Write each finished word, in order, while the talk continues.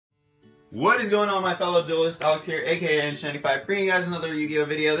What is going on, my fellow duelist? Alex here, aka intch95, bringing you guys another Yu-Gi-Oh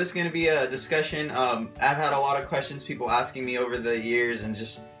video. This is going to be a discussion. I've had a lot of questions, people asking me over the years, and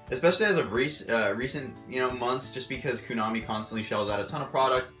just especially as of recent months, just because Konami constantly shells out a ton of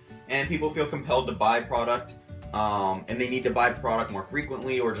product, and people feel compelled to buy product, and they need to buy product more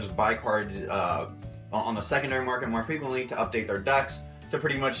frequently, or just buy cards on the secondary market more frequently to update their decks, to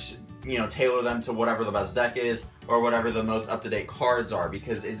pretty much tailor them to whatever the best deck is, or whatever the most up-to-date cards are,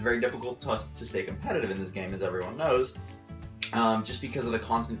 because it's very difficult to stay competitive in this game, as everyone knows, just because of the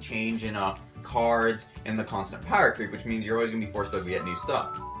constant change in cards and the constant power creep, which means you're always going to be forced to get new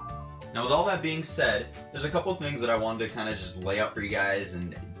stuff. Now, with all that being said, there's a couple things that I wanted to kind of just lay out for you guys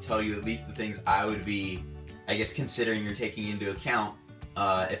and tell you at least the things I would be, I guess, considering or taking into account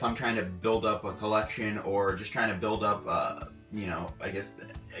if I'm trying to build up a collection, or just trying to build up, I guess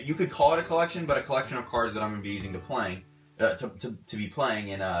you could call it a collection, but a collection of cards that I'm going to be using to be playing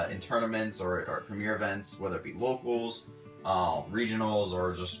in tournaments or premier events, whether it be locals, regionals,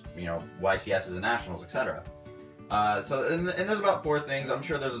 or just YCSs and nationals, etc. And there's about 4 things. I'm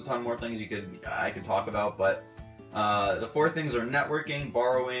sure there's a ton more things I could talk about, but the 4 things are networking,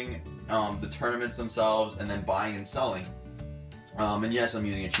 borrowing, the tournaments themselves, and then buying and selling. And yes, I'm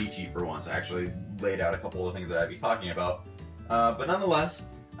using a cheat sheet for once. I actually laid out a couple of the things that I'd be talking about. But nonetheless,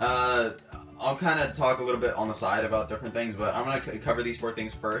 I'll kind of talk a little bit on the side about different things, but I'm going to cover these 4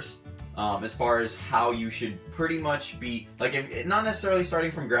 things first. As far as how you should pretty much be, like, not necessarily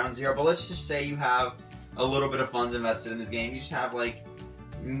starting from ground zero, but let's just say you have a little bit of funds invested in this game. You just have like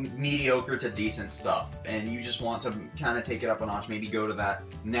mediocre to decent stuff, and you just want to kind of take it up a notch, maybe go to that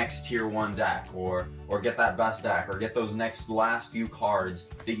next tier 1 deck, or get that best deck, or get those last few cards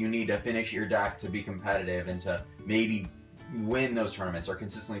that you need to finish your deck to be competitive and to maybe win those tournaments, or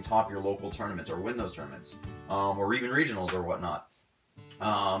consistently top your local tournaments, or win those tournaments, or even regionals or whatnot.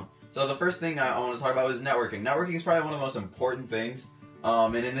 So the first thing I want to talk about is networking. Networking is probably one of the most important things,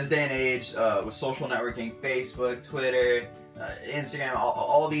 and in this day and age, with social networking, Facebook, Twitter, Instagram,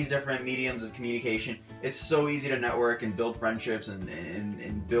 all these different mediums of communication, it's so easy to network and build friendships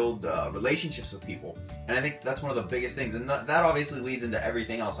and build relationships with people. And I think that's one of the biggest things, and that obviously leads into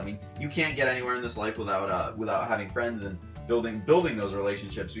everything else. I mean, you can't get anywhere in this life without having friends and building those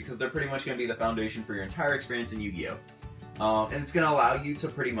relationships, because they're pretty much going to be the foundation for your entire experience in Yu-Gi-Oh! And it's going to allow you to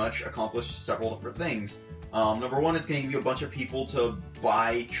pretty much accomplish several different things. Number 1, it's going to give you a bunch of people to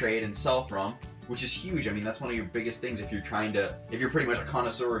buy, trade, and sell from, which is huge. I mean, that's one of your biggest things if you're pretty much a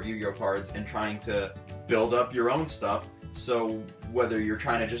connoisseur of Yu-Gi-Oh! Cards and trying to build up your own stuff. So whether you're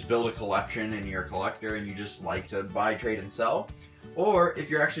trying to just build a collection and you're a collector and you just like to buy, trade, and sell, or if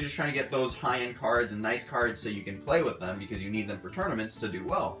you're actually just trying to get those high-end cards and nice cards so you can play with them because you need them for tournaments to do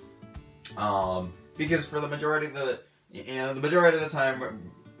well. Because for the majority of the time,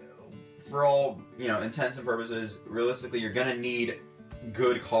 for all intents and purposes, realistically, you're gonna need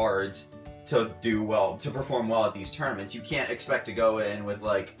good cards to do well, to perform well at these tournaments. You can't expect to go in with,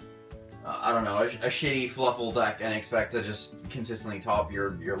 like, I don't know, a shitty fluffle deck and expect to just consistently top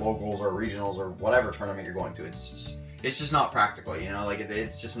your locals or regionals or whatever tournament you're going to. It's just not practical, like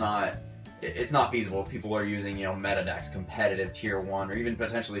it's not feasible if people are using, meta decks, competitive tier 1, or even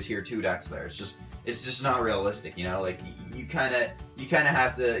potentially tier 2 decks there. It's just not realistic, like you kind of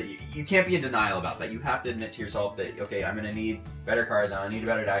have to, you can't be in denial about that. You have to admit to yourself that, okay, I'm going to need better cards, I'm going to need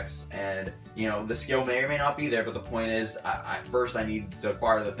better decks, and, the skill may or may not be there, but the point is, first I need to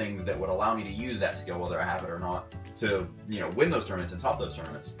acquire the things that would allow me to use that skill, whether I have it or not, to, win those tournaments and top those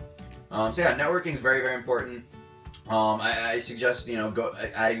tournaments. So yeah, networking is very, very important. I suggest,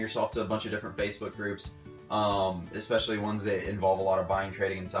 adding yourself to a bunch of different Facebook groups, especially ones that involve a lot of buying,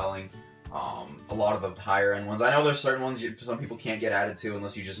 trading, and selling. A lot of the higher end ones. I know there's certain ones some people can't get added to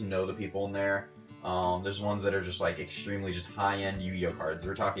unless you just know the people in there. There's ones that are just like extremely just high-end Yu-Gi-Oh! Cards.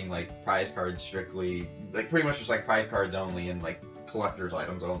 We're talking like prize cards strictly, like pretty much just like prize cards only and like collector's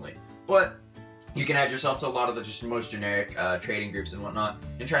items only. But you can add yourself to a lot of the just most generic trading groups and whatnot,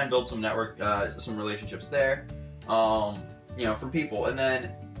 and try and build some some relationships there. From people. And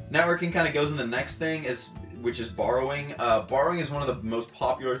then networking kind of goes in the next thing, which is borrowing. Borrowing is one of the most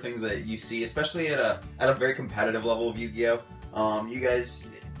popular things that you see, especially at a very competitive level of Yu-Gi-Oh! You guys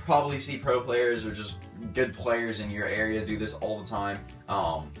probably see pro players or just good players in your area do this all the time.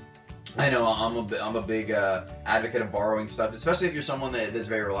 I know I'm a big advocate of borrowing stuff, especially if you're someone that's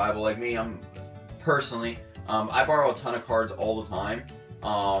very reliable like me. I borrow a ton of cards all the time.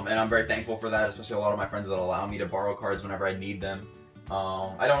 And I'm very thankful for that, especially a lot of my friends that allow me to borrow cards whenever I need them.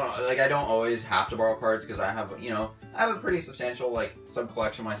 I don't always have to borrow cards because I have, I have a pretty substantial like sub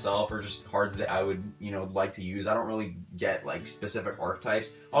collection myself, or just cards that I would, like to use. I don't really get like specific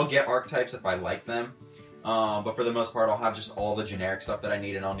archetypes. I'll get archetypes if I like them, but for the most part, I'll have just all the generic stuff that I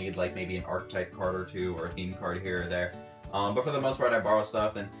need, and I'll need like maybe an archetype card or two, or a theme card here or there. But for the most part, I borrow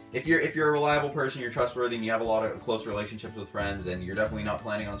stuff, and if you're a reliable person, you're trustworthy, and you have a lot of close relationships with friends, and you're definitely not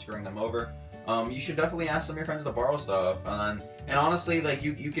planning on screwing them over, you should definitely ask some of your friends to borrow stuff. And honestly, like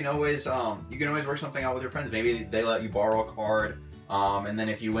you can always work something out with your friends. Maybe they let you borrow a card, and then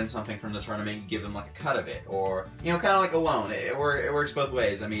if you win something from the tournament, you give them like a cut of it, or kind of like a loan. It works both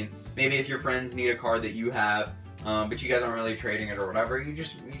ways. I mean, maybe if your friends need a card that you have, but you guys aren't really trading it or whatever, you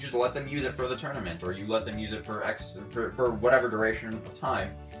just let them use it for the tournament, or you let them use it for for whatever duration of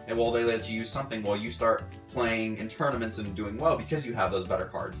time. And while they let you use something, while you start playing in tournaments and doing well because you have those better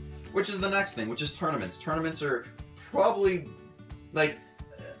cards. Which is the next thing, which is tournaments. Tournaments are probably, like,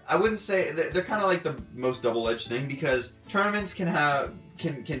 I wouldn't say, they're kind of like the most double-edged thing, because tournaments can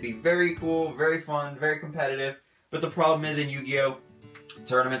be very cool, very fun, very competitive, but the problem is in Yu-Gi-Oh!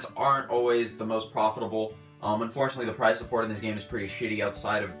 Tournaments aren't always the most profitable. Unfortunately, the prize support in this game is pretty shitty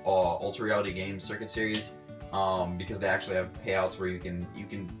outside of Ultra Reality Games Circuit Series, because they actually have payouts where you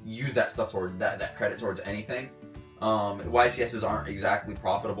can use that stuff toward that credit towards anything. YCSs aren't exactly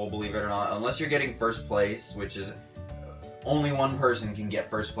profitable, believe it or not, unless you're getting first place, which is only one person can get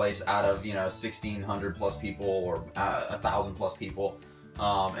first place out of 1,600 plus people, or 1,000 plus people,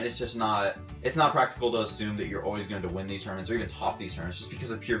 and it's just not practical to assume that you're always going to win these tournaments or even top these tournaments just because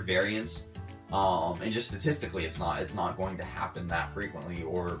of pure variance, and just statistically it's not going to happen that frequently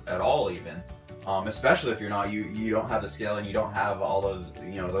or at all even. Especially if you don't have the skill and you don't have all those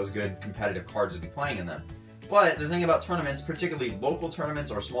those good competitive cards to be playing in them. But the thing about tournaments, particularly local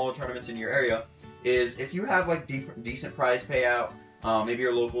tournaments or smaller tournaments in your area, is if you have like decent prize payout, maybe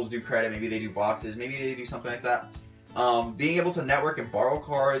your locals do credit, maybe they do boxes, maybe they do something like that. Being able to network and borrow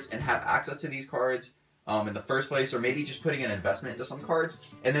cards and have access to these cards in the first place, or maybe just putting an investment into some cards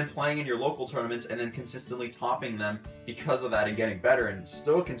and then playing in your local tournaments and then consistently topping them because of that and getting better and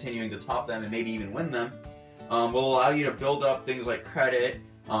still continuing to top them and maybe even win them, will allow you to build up things like credit,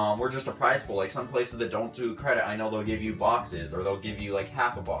 or just a prize pool. Like some places that don't do credit, I know they'll give you boxes, or they'll give you like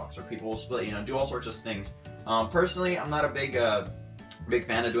half a box, or people will split, do all sorts of things. Personally, I'm not a big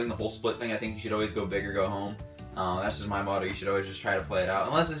fan of doing the whole split thing. I think you should always go big or go home. That's just my motto. You should always just try to play it out,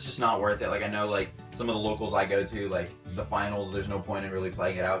 unless it's just not worth it. Like I know, like some of the locals I go to, like the finals, there's no point in really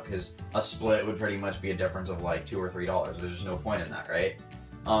playing it out because a split would pretty much be a difference of like $2 or $3. There's just no point in that, right?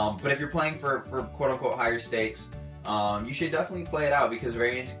 But if you're playing for quote unquote higher stakes, you should definitely play it out, because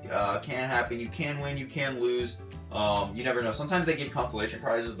variance can happen. You can win, you can lose. You never know. Sometimes they give consolation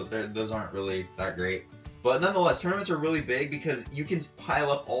prizes, but those aren't really that great. But nonetheless, tournaments are really big because you can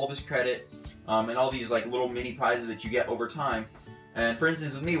pile up all this credit and all these like little mini prizes that you get over time. And for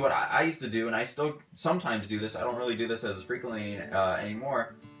instance, with me, what I used to do, and I still sometimes do this, I don't really do this as frequently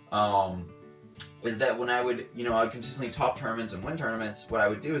anymore, is that when I would, I would consistently top tournaments and win tournaments, what I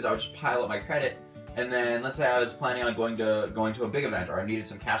would do is I would just pile up my credit. And then let's say I was planning on going to a big event, or I needed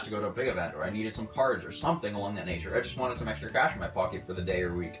some cash to go to a big event, or I needed some cards or something along that nature. I just wanted some extra cash in my pocket for the day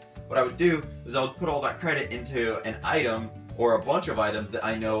or week. What I would do is I would put all that credit into an item or a bunch of items that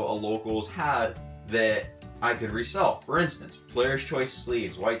I know a locals had that I could resell. For instance, Player's Choice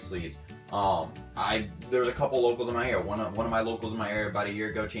sleeves, white sleeves. There's a couple locals in my area. One of my locals in my area about a year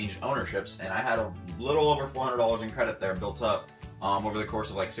ago changed ownerships, and I had a little over $400 in credit there built up over the course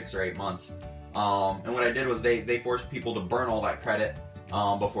of like 6 or 8 months. And what I did was they forced people to burn all that credit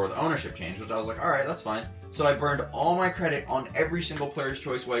before the ownership change, which I was like, alright, that's fine. So I burned all my credit on every single Player's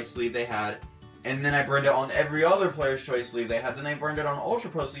Choice white sleeve they had, and then I burned it on every other Player's Choice sleeve they had, then I burned it on Ultra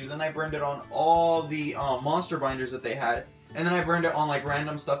Pro sleeves, then I burned it on all the monster binders that they had, and then I burned it on like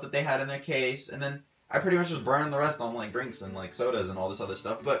random stuff that they had in their case, and then I pretty much just burned the rest on like drinks and like sodas and all this other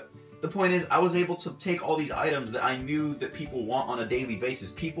stuff. But the point is, I was able to take all these items that I knew that people want on a daily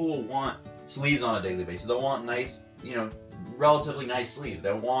basis. People will want sleeves on a daily basis. They'll want nice, relatively nice sleeves.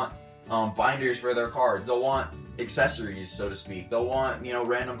 They'll want binders for their cards. They'll want accessories, so to speak. They'll want,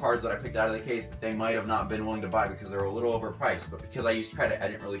 random cards that I picked out of the case that they might have not been willing to buy because they were a little overpriced. But because I used credit, I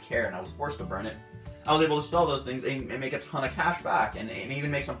didn't really care, and I was forced to burn it. I was able to sell those things and make a ton of cash back, and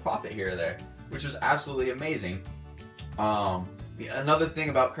even make some profit here or there, which was absolutely amazing. Another thing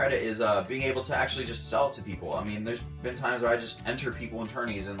about credit is being able to actually just sell it to people. I mean, there's been times where I just enter people in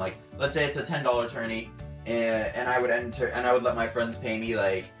tourneys, and like, let's say it's a $10 tourney, and I would let my friends pay me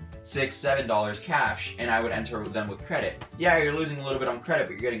like $6, $7 cash, and I would enter them with credit. Yeah, you're losing a little bit on credit,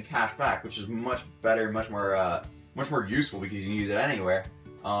 but you're getting cash back, which is much better, much more much more useful because you can use it anywhere.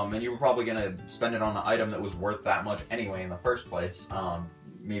 And you were probably gonna spend it on an item that was worth that much anyway in the first place.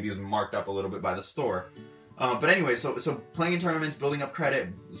 Maybe it was marked up a little bit by the store. But anyway, so playing in tournaments, building up credit,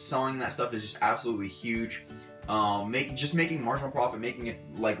 selling that stuff is just absolutely huge. Making marginal profit, making it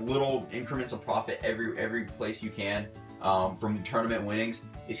like little increments of profit every place you can from tournament winnings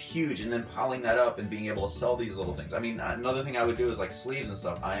is huge, and then piling that up and being able to sell these little things. I mean, another thing I would do is like sleeves and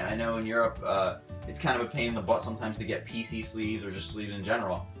stuff. I know in Europe it's kind of a pain in the butt sometimes to get PC sleeves or just sleeves in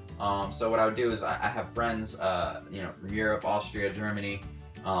general. So what I would do is I have friends, you know, from Europe, Austria, Germany,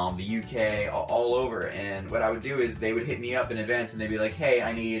 the UK, all over, and what I would do is they would hit me up in advance and they'd be like, hey,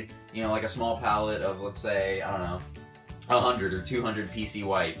 I need, you know, like a small pallet of, let's say, I don't know, 100 or 200 PC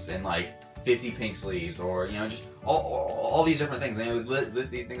whites and like 50 pink sleeves, or, you know, just all these different things. And they would list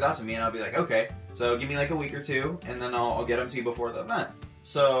these things out to me, and I'll be like, okay, so give me like a week or two, and then I'll get them to you before the event.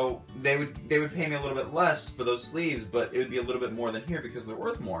 So they would pay me a little bit less for those sleeves, but it would be a little bit more than here because they're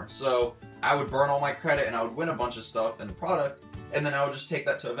worth more. So I would burn all my credit and I would win a bunch of stuff and product, and then I would just take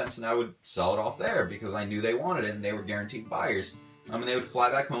that to events and I would sell it off there because I knew they wanted it and they were guaranteed buyers. And they would fly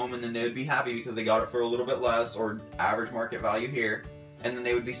back home, and then they would be happy because they got it for a little bit less or average market value here, and then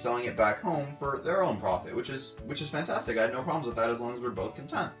they would be selling it back home for their own profit, which is fantastic. I had no problems with that as long as we're both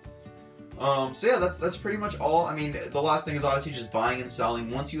content. So yeah, that's pretty much all. I mean, the last thing is obviously just buying and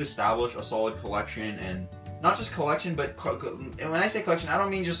selling. Once you establish a solid collection, and not just collection, but and when I say collection, I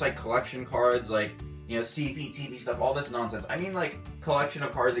don't mean just like collection cards, like, you know, CP, TP stuff, all this nonsense. I mean like collection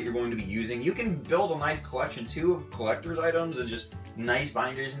of cards that you're going to be using. You can build a nice collection too of collector's items and just nice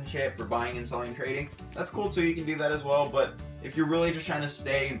binders and shit for buying and selling and trading. That's cool too, you can do that as well. But if you're really just trying to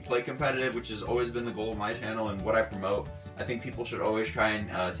stay and play competitive, which has always been the goal of my channel and what I promote, I think people should always try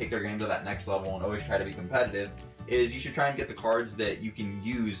and take their game to that next level and always try to be competitive, is you should try and get the cards that you can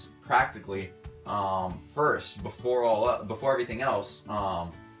use practically first before everything else.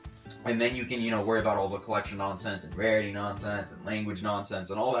 And then you can, you know, worry about all the collection nonsense and rarity nonsense and language nonsense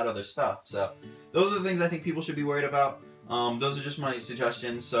and all that other stuff. So those are the things I think people should be worried about. Those are just my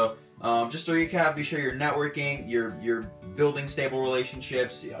suggestions. So just to recap, be sure you're networking, you're building stable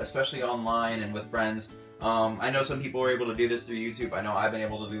relationships, especially online and with friends. I know some people are able to do this through YouTube. I know I've been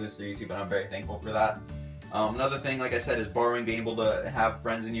able to do this through YouTube, and I'm very thankful for that. Another thing, like I said, is borrowing, being able to have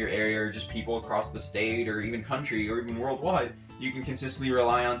friends in your area or just people across the state or even country or even worldwide you can consistently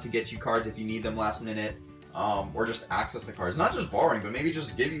rely on to get you cards if you need them last minute, or just access to cards. Not just borrowing, but maybe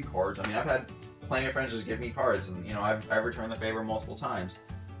just give you cards. I mean, I've had plenty of friends just give me cards, and, you know, I've returned the favor multiple times.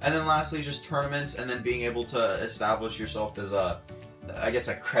 And then lastly, just tournaments, and then being able to establish yourself as I guess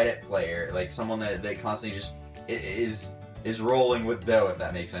a credit player, like someone that constantly just is rolling with dough, if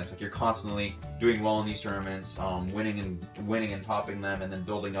that makes sense. Like, you're constantly doing well in these tournaments, winning and topping them, and then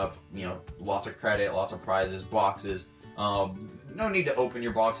building up, you know, lots of credit, lots of prizes, boxes. No need to open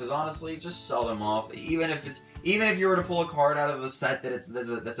your boxes, honestly. Just sell them off. Even if you were to pull a card out of the set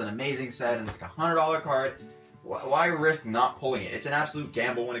that's an amazing set and it's like a $100 card, why risk not pulling it? It's an absolute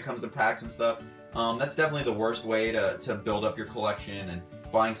gamble when it comes to packs and stuff. That's definitely the worst way to build up your collection, and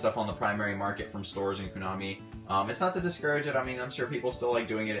buying stuff on the primary market from stores and Konami. It's not to discourage it. I mean, I'm sure people still like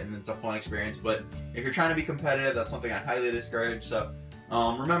doing it and it's a fun experience, but if you're trying to be competitive, that's something I highly discourage. So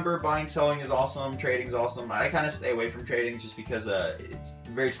remember, buying, selling is awesome, trading's awesome. I kind of stay away from trading just because it's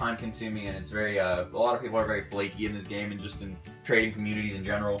very time consuming, and it's very, a lot of people are very flaky in this game and just in trading communities in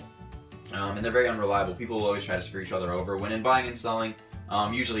general. And they're very unreliable. People will always try to screw each other over. When in buying and selling,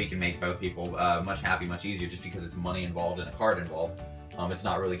 usually you can make both people much happy, much easier, just because it's money involved and a card involved. It's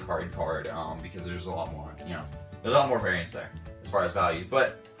not really card because there's a lot more, you know, there's a lot more variance there as far as values.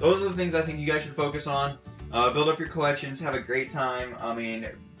 But those are the things I think you guys should focus on. Build up your collections, have a great time. I mean,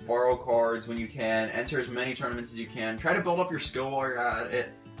 borrow cards when you can, enter as many tournaments as you can. Try to build up your skill while you're at it.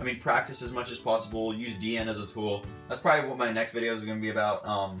 I mean, practice as much as possible. Use DN as a tool. That's probably what my next video is going to be about.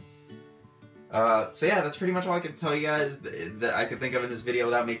 So yeah, that's pretty much all I can tell you guys that I could think of in this video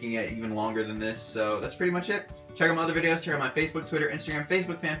without making it even longer than this. So that's pretty much it. Check out my other videos. Check out my Facebook, Twitter, Instagram,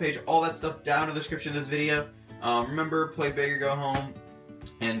 Facebook fan page, all that stuff down in the description of this video. Remember, play big or go home.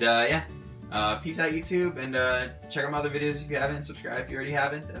 And yeah, peace out, YouTube, and check out my other videos if you haven't. Subscribe if you already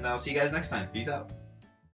haven't, and I'll see you guys next time. Peace out.